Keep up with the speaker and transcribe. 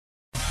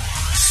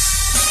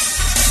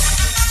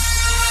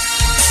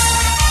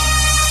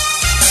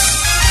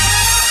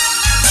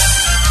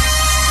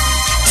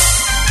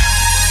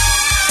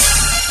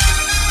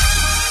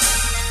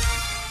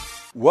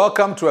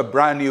Welcome to a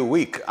brand new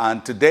week,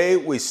 and today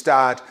we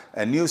start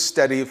a new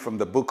study from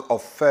the book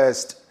of 1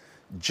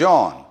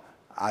 John.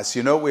 As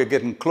you know, we're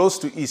getting close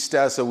to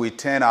Easter, so we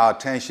turn our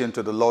attention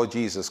to the Lord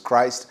Jesus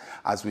Christ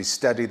as we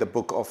study the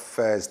book of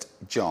 1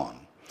 John.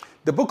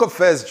 The book of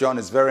 1 John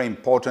is very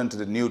important to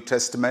the New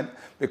Testament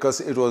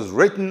because it was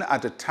written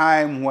at a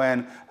time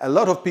when a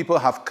lot of people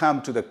have come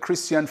to the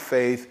Christian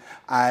faith,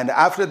 and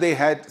after they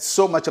heard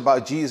so much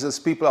about Jesus,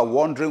 people are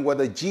wondering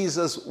whether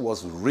Jesus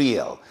was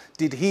real.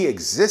 Did he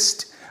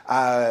exist?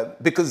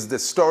 Because the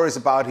stories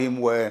about him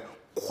were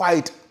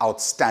quite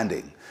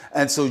outstanding.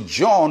 And so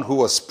John, who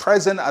was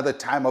present at the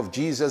time of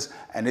Jesus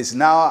and is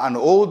now an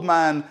old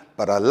man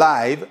but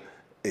alive,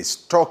 is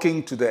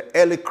talking to the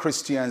early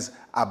Christians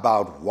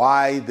about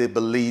why they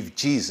believe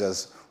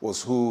Jesus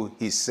was who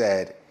he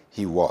said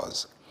he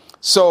was.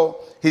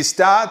 So he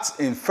starts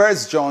in 1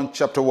 John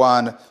chapter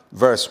 1,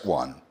 verse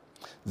 1.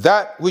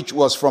 That which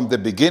was from the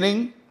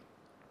beginning,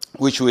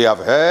 which we have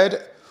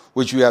heard,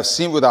 which we have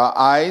seen with our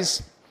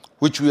eyes,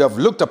 which we have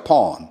looked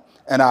upon,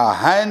 and our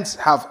hands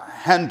have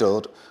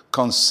handled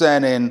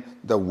concerning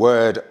the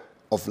word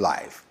of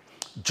life.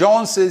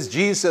 John says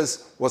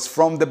Jesus was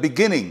from the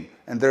beginning,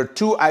 and there are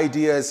two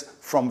ideas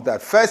from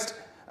that. First,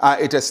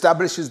 it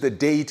establishes the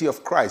deity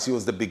of Christ. He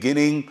was the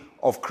beginning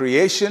of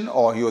creation,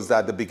 or he was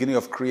at the beginning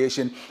of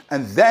creation.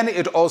 And then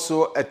it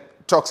also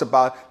talks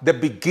about the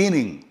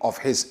beginning of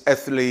his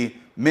earthly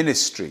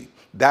ministry,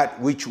 that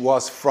which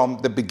was from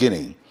the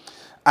beginning.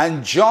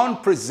 And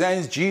John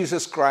presents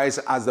Jesus Christ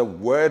as the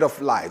word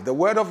of life. The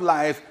word of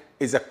life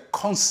is a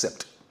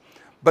concept.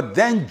 But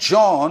then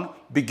John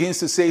begins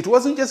to say it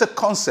wasn't just a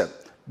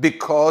concept,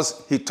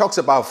 because he talks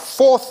about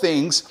four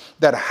things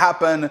that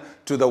happen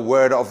to the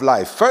word of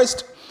life.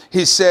 First,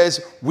 he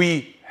says,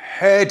 we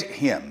heard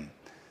him.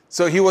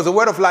 So he was the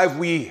word of life.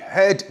 We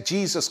heard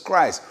Jesus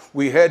Christ.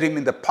 We heard him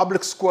in the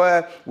public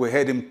square. We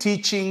heard him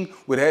teaching.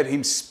 We heard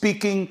him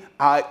speaking.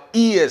 Our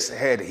ears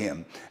heard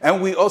him.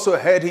 And we also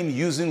heard him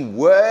using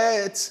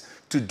words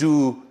to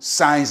do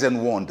signs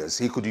and wonders.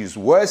 He could use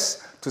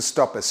words to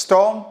stop a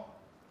storm,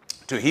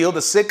 to heal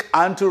the sick,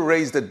 and to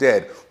raise the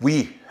dead.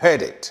 We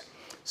heard it.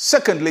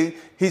 Secondly,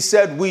 he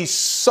said we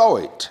saw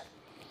it.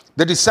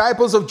 The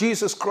disciples of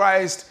Jesus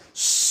Christ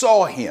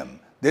saw him.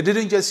 They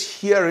didn't just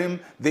hear him,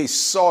 they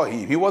saw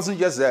him. He wasn't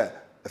just a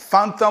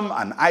phantom,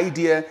 an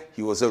idea.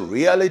 He was a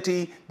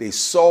reality. They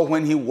saw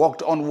when he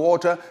walked on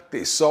water.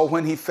 They saw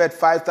when he fed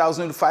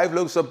 5,000 with 5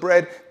 loaves of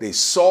bread. They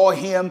saw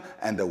him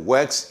and the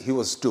works he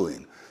was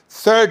doing.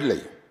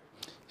 Thirdly,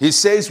 he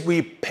says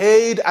we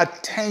paid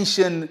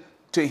attention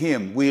to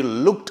him. We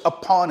looked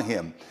upon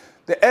him.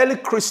 The early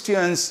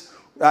Christians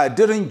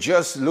didn't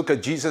just look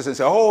at Jesus and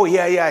say, oh,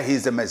 yeah,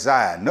 he's the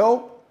Messiah.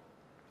 No,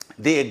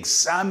 they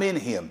examined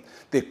him.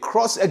 They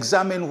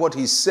cross-examined what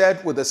he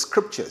said with the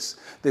scriptures.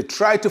 They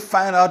tried to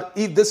find out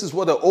if this is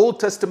what the Old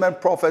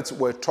Testament prophets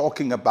were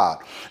talking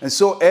about. And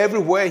so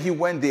everywhere he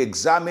went, they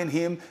examined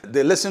him.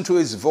 They listened to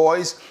his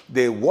voice.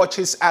 They watched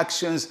his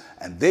actions.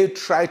 And they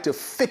tried to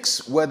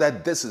fix whether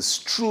this is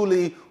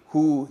truly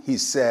who he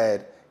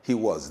said he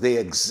was. They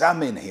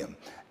examined him.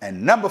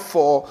 And number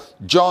 4,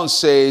 John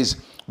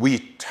says, we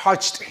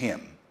touched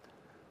him.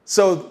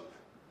 So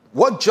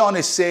what John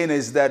is saying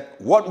is that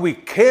what we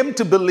came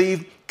to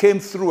believe came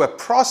through a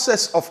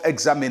process of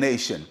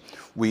examination.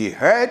 We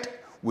heard,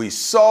 we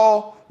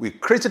saw, we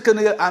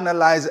critically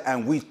analyzed,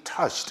 and we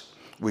touched.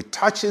 We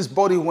touched his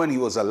body when he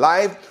was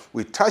alive.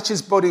 We touched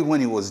his body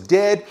when he was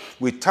dead.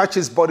 We touched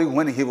his body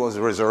when he was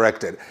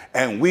resurrected.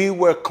 And we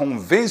were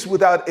convinced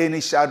without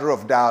any shadow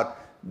of doubt,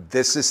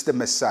 this is the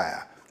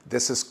Messiah.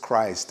 This is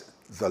Christ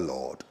the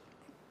Lord.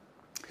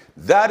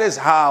 That is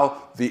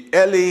how the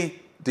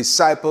early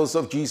disciples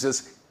of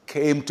Jesus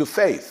came to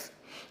faith.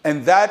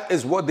 And that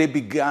is what they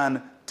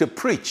began to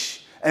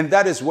preach. And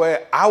that is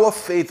where our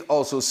faith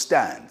also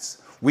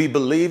stands. We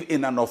believe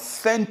in an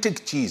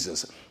authentic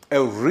Jesus,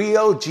 a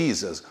real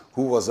Jesus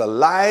who was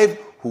alive,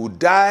 who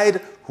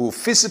died, who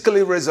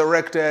physically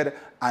resurrected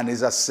and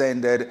is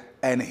ascended,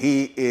 and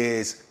he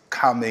is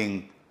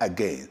coming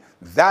again.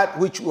 That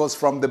which was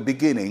from the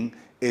beginning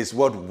is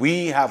what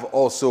we have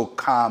also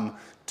come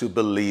to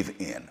believe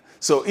in.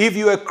 So if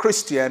you're a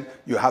Christian,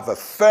 you have a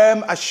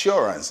firm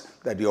assurance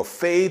that your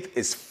faith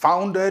is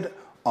founded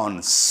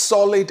on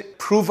solid,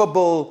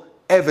 provable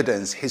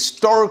evidence,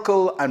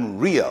 historical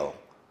and real,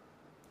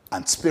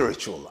 and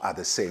spiritual at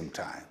the same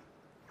time.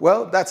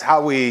 Well, that's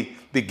how we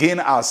begin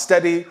our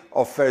study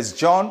of 1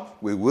 John.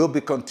 We will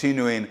be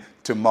continuing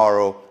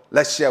tomorrow.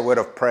 Let's share a word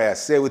of prayer.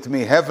 Say with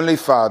me, Heavenly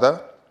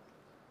Father,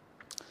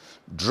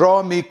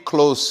 draw me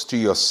close to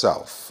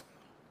yourself.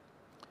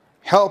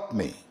 Help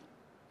me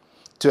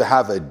to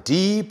have a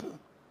deep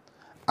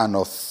and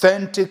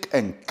authentic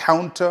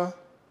encounter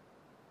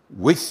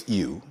with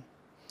you.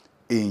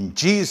 In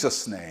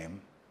Jesus'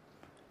 name,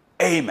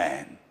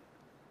 amen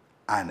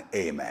and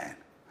amen.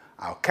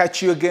 I'll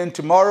catch you again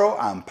tomorrow.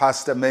 I'm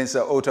Pastor Mensa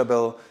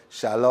Otabil.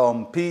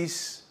 Shalom,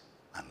 peace,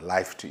 and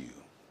life to you.